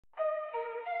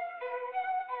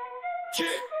Yeah.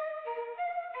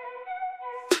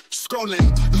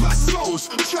 Scrolling, my souls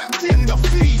trapped in the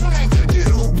feed.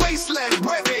 Little wasteland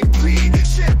where they bleed.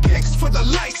 Share pics for the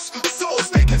likes, souls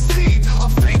they concede. A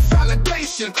fake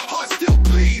validation, hearts still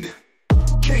bleed.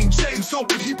 King James,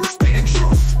 open Hebrew, spitting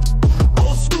truth.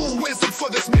 Old school wisdom for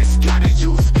this misguided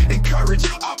youth. Encourage,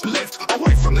 uplift,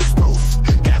 away from the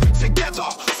spoof. Gather together,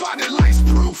 finding life's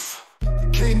proof.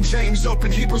 King James,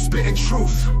 open Hebrew, spitting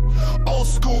truth. Old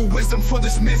school wisdom for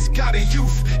this misguided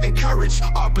youth. Encourage,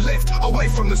 uplift, away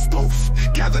from the spoof.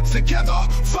 Gather together,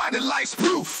 finding life's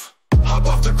proof. Hop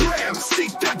off the gram,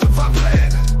 seek that divine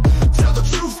plan. Tell the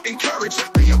truth, encourage,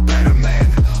 be a better man.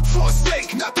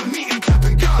 Forsake not the meat and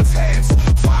clapping God's hands.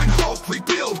 Find hope,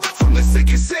 rebuild from the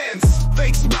sickest sands.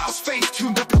 Fake smiles, face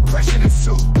tuned up, depression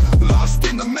ensue. Lost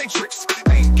in the matrix,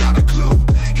 ain't got a clue.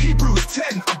 Hebrews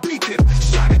 10, a beacon,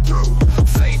 shining through.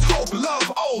 Faith, hope,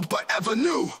 love, old but ever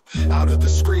new. Out of the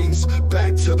screens,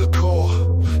 back to the core.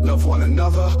 Love one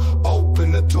another,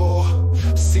 open the door.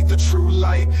 Seek the true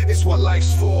light, it's what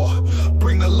life's for.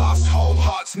 Bring the lost home,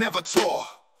 hearts never tore.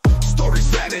 Stories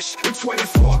vanish in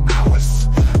 24 hours.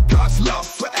 God's love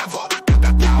forever, got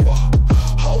that power.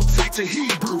 Hold tight to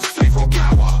Hebrew, faith won't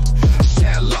cower.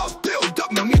 Share love, build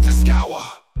up, no need to scour.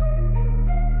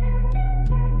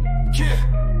 Yeah,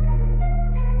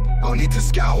 no need to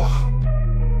scour.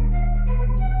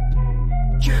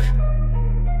 Yeah,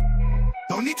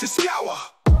 no need to scour.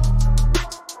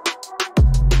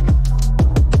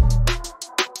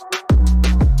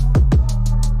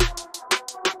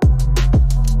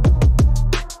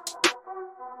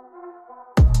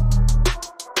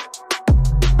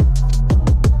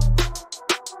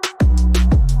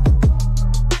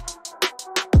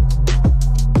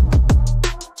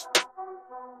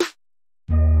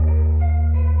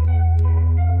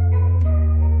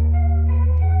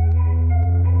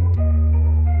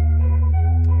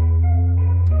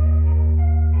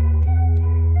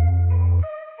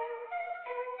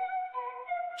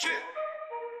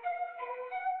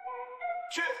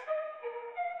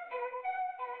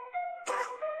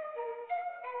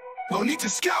 No need to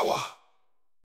scour.